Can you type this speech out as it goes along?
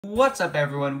What's up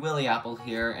everyone, Willy Apple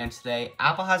here, and today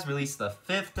Apple has released the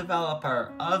 5th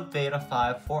developer of Beta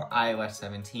 5 for iOS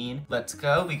 17. Let's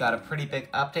go, we got a pretty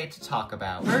big update to talk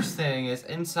about. First thing is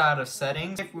inside of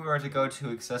settings, if we were to go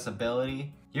to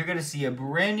accessibility, you're going to see a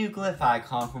brand new glyph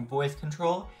icon from voice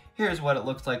control. Here's what it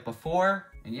looked like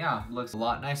before, and yeah, it looks a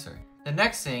lot nicer. The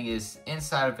next thing is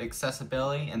inside of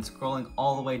accessibility and scrolling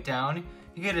all the way down,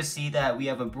 you're going to see that we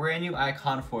have a brand new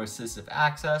icon for assistive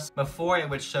access. Before it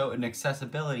would show an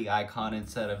accessibility icon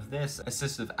instead of this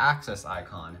assistive access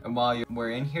icon. And while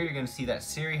we're in here, you're going to see that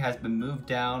Siri has been moved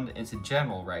down into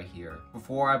general right here.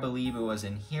 Before I believe it was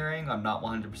in hearing, I'm not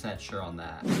 100% sure on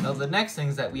that. Now the next thing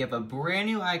is that we have a brand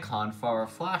new icon for our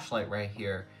flashlight right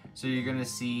here. So you're going to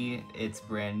see it's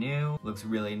brand new, looks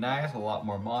really nice, a lot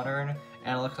more modern,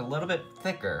 and it looks a little bit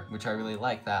thicker, which I really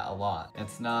like that a lot.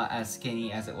 It's not as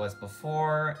skinny as it was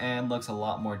before, and looks a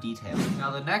lot more detailed.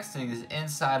 Now the next thing is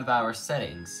inside of our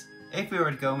settings. If we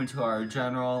were to go into our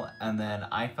general and then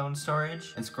iPhone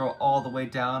storage and scroll all the way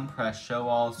down, press show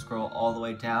all, scroll all the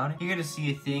way down, you're gonna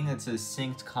see a thing that says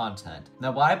synced content.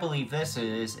 Now what I believe this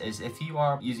is if you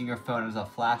are using your phone as a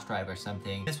flash drive or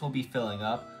something, this will be filling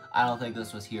up. I don't think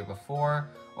this was here before,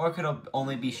 or it could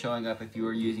only be showing up if you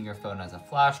were using your phone as a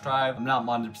flash drive. I'm not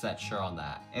 100% sure on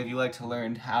that. If you'd like to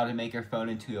learn how to make your phone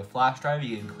into a flash drive,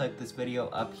 you can click this video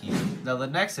up here. Now the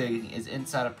next thing is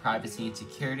inside of privacy and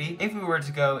security. If we were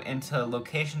to go into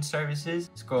location services,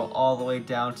 scroll all the way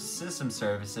down to system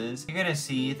services, you're gonna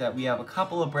see that we have a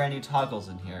couple of brand new toggles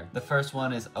in here. The first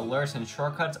one is alerts and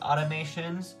shortcuts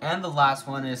automations, and the last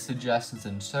one is suggestions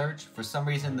and search. For some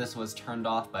reason this was turned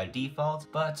off by default,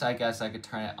 but I guess I could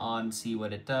turn it on, see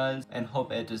what it does, and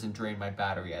hope it doesn't drain my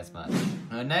battery as much.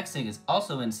 Now, the next thing is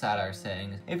also inside our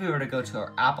settings. If we were to go to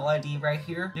our Apple ID right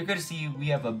here, you're going to see we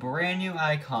have a brand new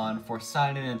icon for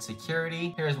sign in and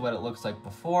security. Here's what it looks like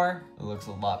before. It looks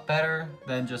a lot better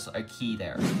than just a key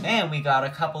there. And we got a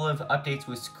couple of updates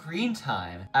with screen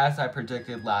time. As I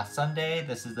predicted last Sunday,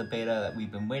 this is the beta that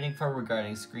we've been waiting for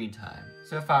regarding screen time.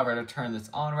 So if I were to turn this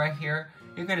on right here,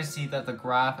 you're going to see that the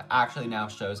graph actually now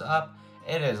shows up.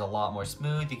 It is a lot more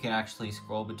smooth, you can actually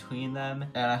scroll between them,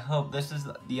 and I hope this is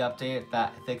the update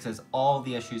that fixes all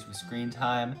the issues with screen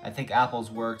time. I think Apple's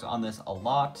worked on this a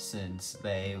lot since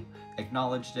they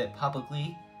acknowledged it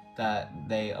publicly that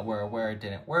they were aware it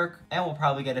didn't work, and we'll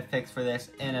probably get a fix for this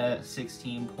in a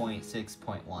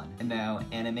 16.6.1. And now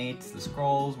animates the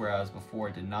scrolls, whereas before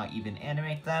it did not even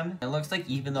animate them. It looks like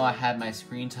even though I had my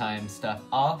screen time stuff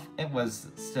off, it was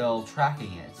still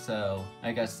tracking it, so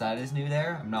I guess that is new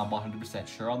there. I'm not 100%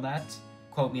 sure on that.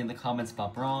 Quote me in the comments if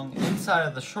I'm wrong. Inside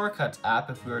of the Shortcuts app,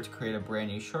 if we were to create a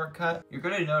brand new shortcut, you're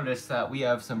going to notice that we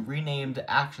have some renamed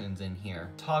actions in here.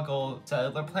 Toggle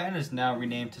Cellular Plan is now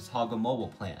renamed to Toggle Mobile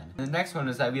Plan. And the next one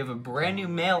is that we have a brand new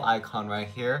mail icon right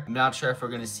here. I'm not sure if we're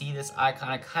going to see this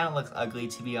icon. It kind of looks ugly,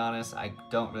 to be honest. I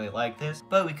don't really like this.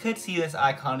 But we could see this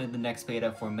icon in the next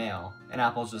beta for mail. And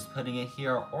Apple's just putting it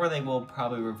here, or they will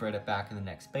probably revert it back in the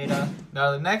next beta.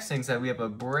 Now the next thing is that we have a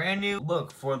brand new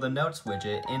look for the Notes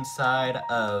widget inside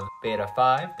of Beta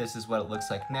 5. This is what it looks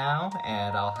like now,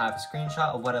 and I'll have a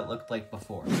screenshot of what it looked like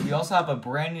before. We also have a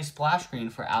brand new splash screen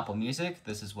for Apple Music.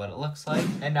 This is what it looks like.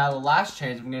 And now the last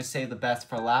change, I'm going to save the best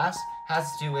for last, has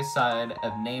to do with side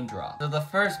of name drop. So the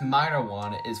first minor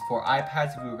one is for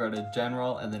iPads. If we go to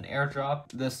general and then AirDrop,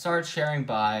 the start sharing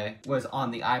by was on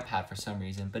the iPad for some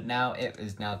reason, but now it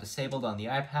is now disabled on the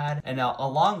iPad. And now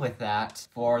along with that,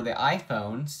 for the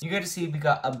iPhones, you're going to see we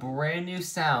got a brand new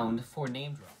sound for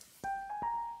name drop.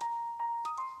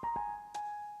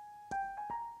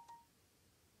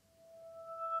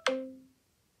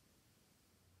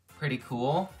 Pretty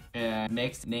cool. It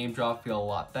makes name drop feel a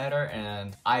lot better,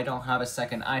 and I don't have a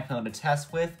second iPhone to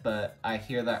test with, but I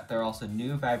hear that there are also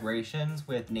new vibrations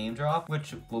with name drop,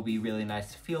 which will be really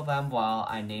nice to feel them while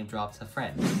I name drop to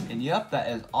friends. And yep, that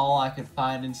is all I could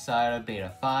find inside of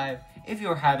Beta 5. If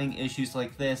you're having issues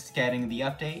like this getting the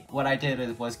update, what I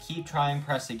did was keep trying,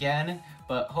 press again,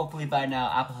 but hopefully by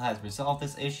now Apple has resolved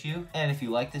this issue. And if you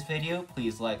like this video,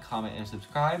 please like, comment, and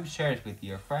subscribe, share it with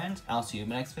your friends, and I'll see you in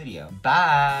the next video.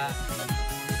 Bye!